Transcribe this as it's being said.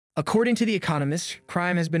According to The Economist,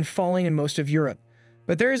 crime has been falling in most of Europe,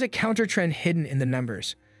 but there is a counter-trend hidden in the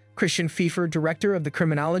numbers. Christian Pfeiffer, director of the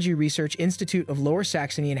Criminology Research Institute of Lower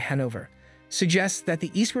Saxony in Hannover, suggests that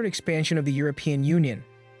the eastward expansion of the European Union,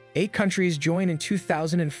 8 countries joined in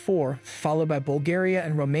 2004, followed by Bulgaria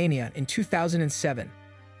and Romania in 2007,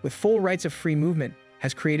 with full rights of free movement,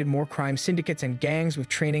 has created more crime syndicates and gangs with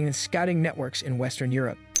training and scouting networks in Western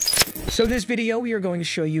Europe. So this video, we are going to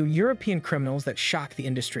show you European criminals that shock the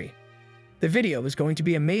industry. The video is going to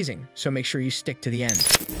be amazing, so make sure you stick to the end.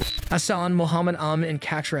 Hassan, Mohammed Amin, and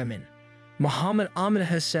Katra Amin. Mohammed Amin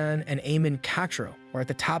Hassan and Amin Katra are at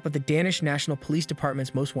the top of the Danish National Police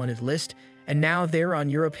Department's most wanted list, and now they're on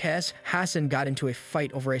Europe. Hassan got into a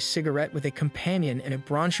fight over a cigarette with a companion in a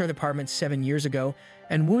Braunschweig apartment 7 years ago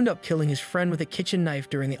and wound up killing his friend with a kitchen knife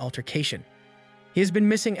during the altercation. He has been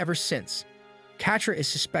missing ever since. Katra is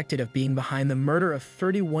suspected of being behind the murder of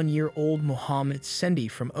 31-year-old Mohammed Sendi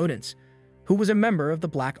from Odense, who was a member of the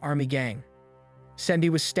Black Army gang. Sendi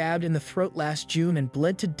was stabbed in the throat last June and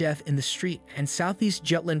bled to death in the street, and Southeast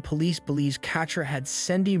Jutland police believes Katra had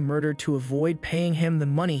Sendi murdered to avoid paying him the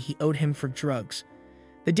money he owed him for drugs.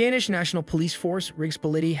 The Danish National Police Force,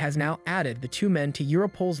 Rigspolitiet, has now added the 2 men to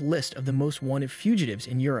Europol's list of the most wanted fugitives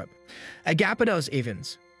in Europe. Agapitos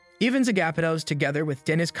Evans. Evans Agapitos, together with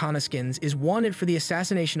Denis Konoskins, is wanted for the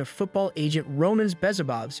assassination of football agent Roman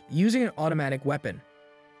Bezabovs using an automatic weapon.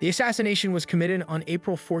 The assassination was committed on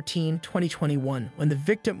April 14, 2021, when the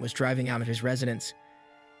victim was driving out of his residence.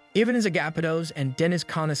 Evans Agapitos and Denis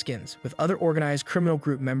Konoskins, with other organized criminal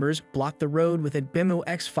group members, blocked the road with a BMW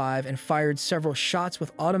X5 and fired several shots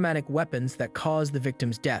with automatic weapons that caused the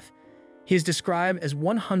victim's death. He is described as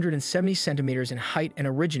 170 centimeters in height and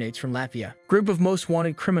originates from Latvia. Group of most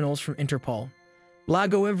wanted criminals from Interpol.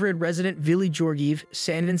 Blagoevgrad resident Vili Georgiev,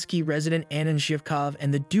 Sandinsky resident Anon Zhivkov,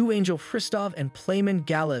 and the Dew Angel Fristov and Playman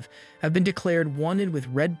Galev have been declared wanted with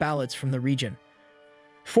red ballots from the region.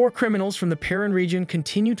 4 criminals from the Pirin region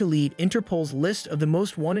continue to lead Interpol's list of the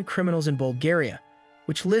most wanted criminals in Bulgaria,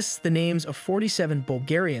 which lists the names of 47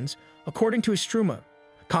 Bulgarians, according to a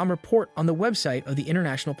Struma.com report on the website of the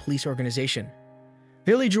International Police Organization.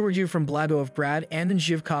 Vili Georgiev from Blagoevgrad, Anon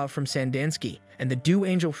Zhivkov from Sandinsky, and the Dew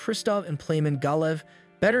Angel Fristov and Playman Galev,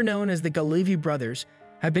 better known as the Galevi brothers,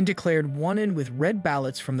 have been declared wanted with red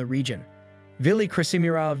ballots from the region. Vili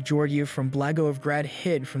Krasimirov Georgiev from Blagoevgrad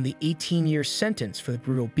hid from the 18-year sentence for the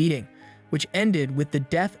brutal beating, which ended with the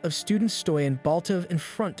death of student Stoyan Baltov in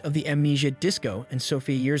front of the Amnesia Disco in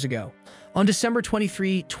Sofia years ago. On December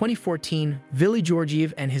 23, 2014, Vili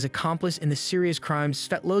Georgiev and his accomplice in the serious crimes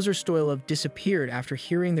Svetlozar Stoilov disappeared after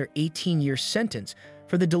hearing their 18-year sentence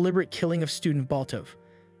for the deliberate killing of student Baltov.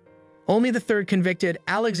 Only the 3rd convicted,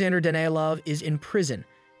 Alexander Daniilov, is in prison.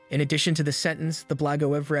 In addition to the sentence, the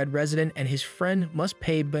Blagoevgrad resident and his friend must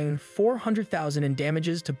pay $400,000 in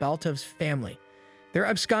damages to Baltov's family. Their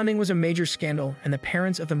absconding was a major scandal, and the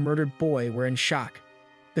parents of the murdered boy were in shock.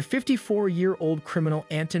 The 54-year-old criminal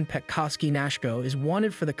Anton Petkovsky-Nashko is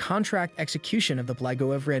wanted for the contract execution of the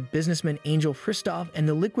Blagoevgrad businessman Angel Fristov and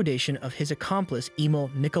the liquidation of his accomplice Emil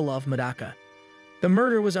Nikolov Madaka. The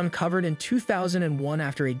murder was uncovered in 2001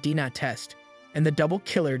 after a DNA test, and the double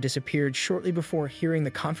killer disappeared shortly before hearing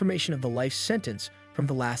the confirmation of the life sentence from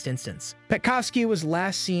the last instance. Petkovsky was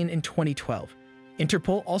last seen in 2012.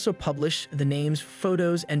 Interpol also published the names,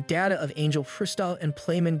 photos, and data of Angel Fristov and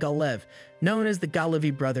Playman Galev, known as the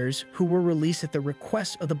Galevi brothers, who were released at the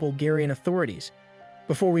request of the Bulgarian authorities.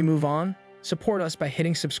 Before we move on, support us by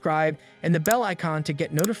hitting subscribe and the bell icon to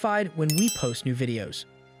get notified when we post new videos.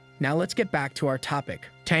 Now let's get back to our topic.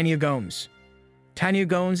 Tanya Gomes. Tanya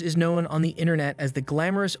Gomes is known on the internet as the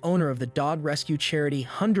glamorous owner of the dog rescue charity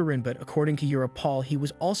Honduran, but according to Europol, he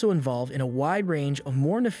was also involved in a wide range of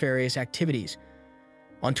more nefarious activities.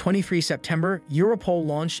 On 23 September, Europol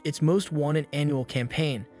launched its Most Wanted annual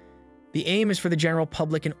campaign. The aim is for the general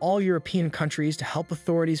public in all European countries to help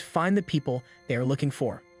authorities find the people they are looking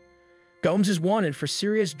for. Gomes is wanted for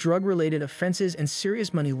serious drug-related offenses and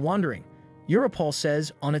serious money laundering, Europol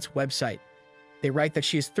says on its website. They write that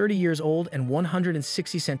she is 30 years old and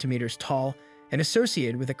 160 centimeters tall and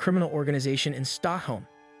associated with a criminal organization in Stockholm.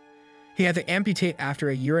 He had to amputate after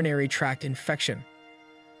a urinary tract infection.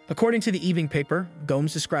 According to the evening paper,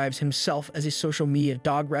 Gomes describes himself as a social media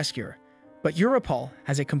dog rescuer, but Europol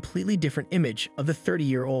has a completely different image of the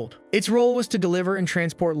 30-year-old. Its role was to deliver and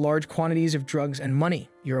transport large quantities of drugs and money,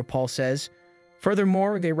 Europol says.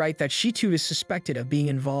 Furthermore, they write that she too is suspected of being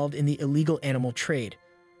involved in the illegal animal trade.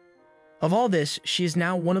 Of all this, she is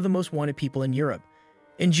now one of the most wanted people in Europe.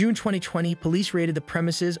 In June 2020, police raided the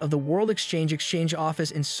premises of the World Exchange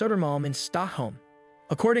office in Södermalm in Stockholm.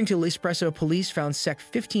 According to L'Espresso, police found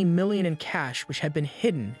 15 million in cash which had been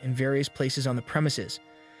hidden in various places on the premises.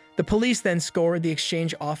 The police then scoured the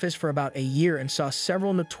exchange office for about a year and saw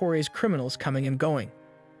several notorious criminals coming and going.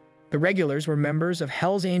 The regulars were members of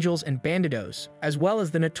Hells Angels and Bandidos, as well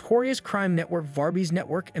as the notorious crime network Varby's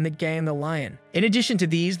Network and the Gang the Lion. In addition to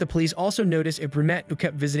these, the police also noticed a brunette who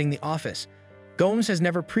kept visiting the office. Gomes has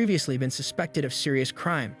never previously been suspected of serious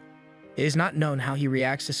crime. It is not known how he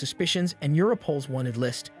reacts to suspicions and Europol's wanted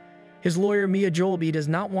list. His lawyer Mia Jolby does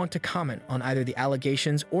not want to comment on either the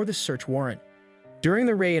allegations or the search warrant. During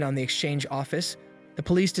the raid on the exchange office, the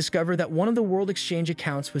police discovered that one of the World Exchange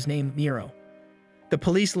accounts was named Nero. The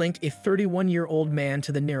police linked a 31-year-old man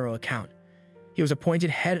to the Nero account. He was appointed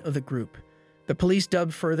head of the group. The police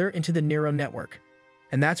dug further into the Nero network.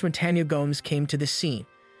 And that's when Tanya Gomes came to the scene.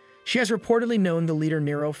 She has reportedly known the leader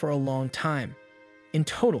Nero for a long time. In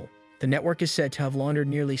total, the network is said to have laundered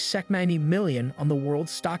nearly 90 million on the World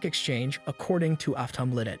Stock Exchange, according to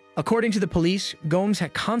Aftonbladet. According to the police, Gomes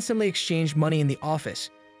had constantly exchanged money in the office.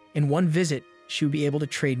 In one visit, she would be able to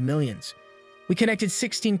trade millions. We connected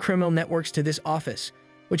 16 criminal networks to this office,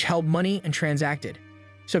 which held money and transacted.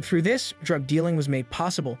 So through this, drug dealing was made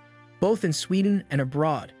possible, both in Sweden and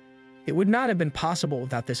abroad. It would not have been possible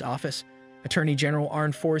without this office, Attorney General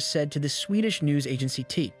Arne Forss said to the Swedish news agency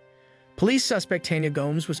T. Police suspect Tanya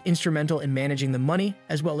Gomes was instrumental in managing the money,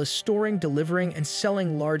 as well as storing, delivering, and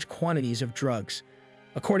selling large quantities of drugs.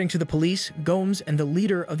 According to the police, Gomes and the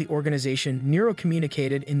leader of the organization Nero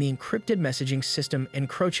communicated in the encrypted messaging system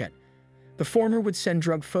Encrochat. The former would send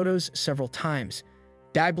drug photos several times.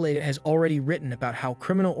 Dagbladet has already written about how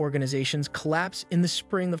criminal organizations collapse in the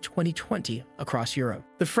spring of 2020 across Europe.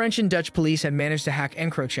 The French and Dutch police had managed to hack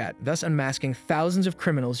Encrochat, thus unmasking thousands of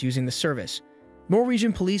criminals using the service.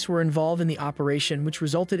 Norwegian police were involved in the operation, which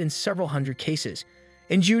resulted in several hundred cases.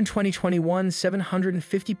 In June 2021,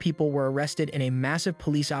 750 people were arrested in a massive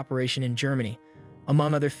police operation in Germany.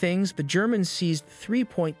 Among other things, the Germans seized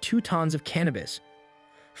 3.2 tons of cannabis,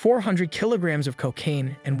 400 kilograms of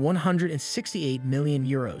cocaine, and 168 million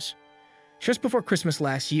euros. Just before Christmas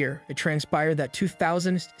last year, it transpired that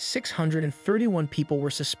 2,631 people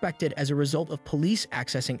were suspected as a result of police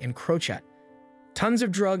accessing Encrochat. Tons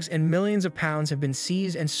of drugs and millions of pounds have been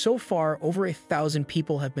seized, and so far, over 1,000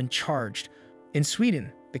 people have been charged. In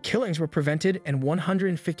Sweden, the killings were prevented and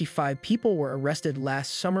 155 people were arrested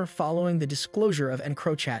last summer following the disclosure of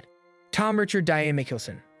Encrochat. Tom Richard Dye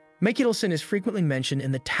Mikkelsen. Mikkelsen is frequently mentioned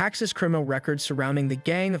in the Taxis criminal records surrounding the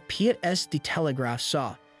gang of Piet S. de Telegraaf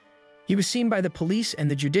Saw. He was seen by the police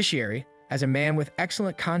and the judiciary as a man with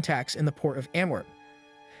excellent contacts in the port of Antwerp.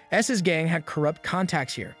 S's gang had corrupt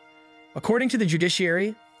contacts here. According to the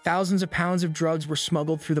judiciary, thousands of pounds of drugs were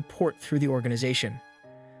smuggled through the port through the organization.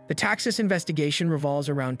 The Taxis investigation revolves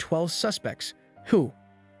around 12 suspects who,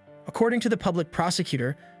 according to the public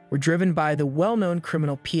prosecutor, were driven by the well-known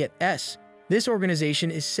criminal Piet S. This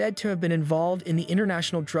organization is said to have been involved in the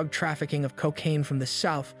international drug trafficking of cocaine from the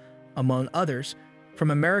South, among others,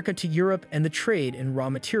 from America to Europe, and the trade in raw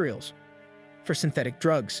materials for synthetic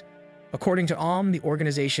drugs. According to the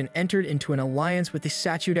organization entered into an alliance with the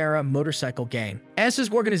Satudara motorcycle gang.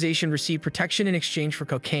 S's organization received protection in exchange for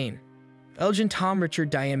cocaine. Belgian Tom Richard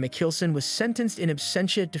Dye Mikkelsen was sentenced in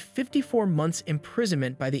absentia to 54 months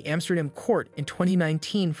imprisonment by the Amsterdam court in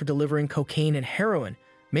 2019 for delivering cocaine and heroin,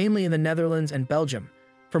 mainly in the Netherlands and Belgium,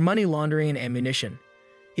 for money laundering and ammunition.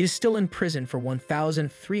 He is still in prison for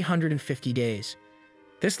 1,350 days.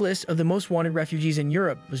 This list of the most wanted refugees in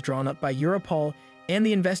Europe was drawn up by Europol and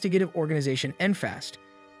the investigative organization ENFAST,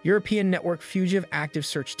 European Network Fugitive Active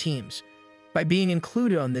Search Teams. By being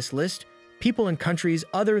included on this list, people in countries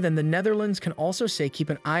other than the Netherlands can also say keep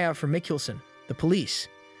an eye out for Mikkelsen, the police.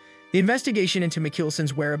 The investigation into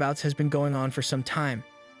Mikkelsen's whereabouts has been going on for some time.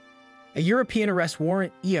 A European arrest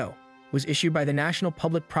warrant, EO, was issued by the National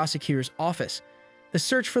Public Prosecutor's Office. The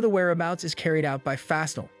search for the whereabouts is carried out by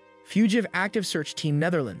FASTNL, Fugitive Active Search Team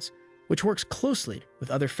Netherlands, which works closely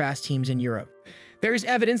with other FAST teams in Europe. There is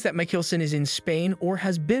evidence that Mikkelsen is in Spain or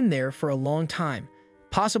has been there for a long time,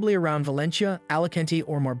 possibly around Valencia, Alicante,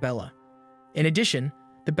 or Marbella. In addition,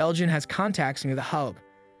 the Belgian has contacts near The Hague.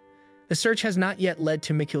 The search has not yet led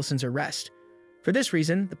to Mikkelsen's arrest. For this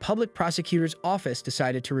reason, the Public Prosecutor's Office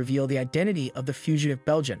decided to reveal the identity of the fugitive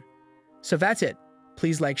Belgian. So that's it.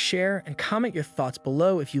 Please like, share, and comment your thoughts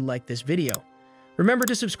below if you like this video. Remember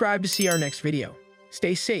to subscribe to see our next video.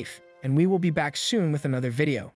 Stay safe, and we will be back soon with another video.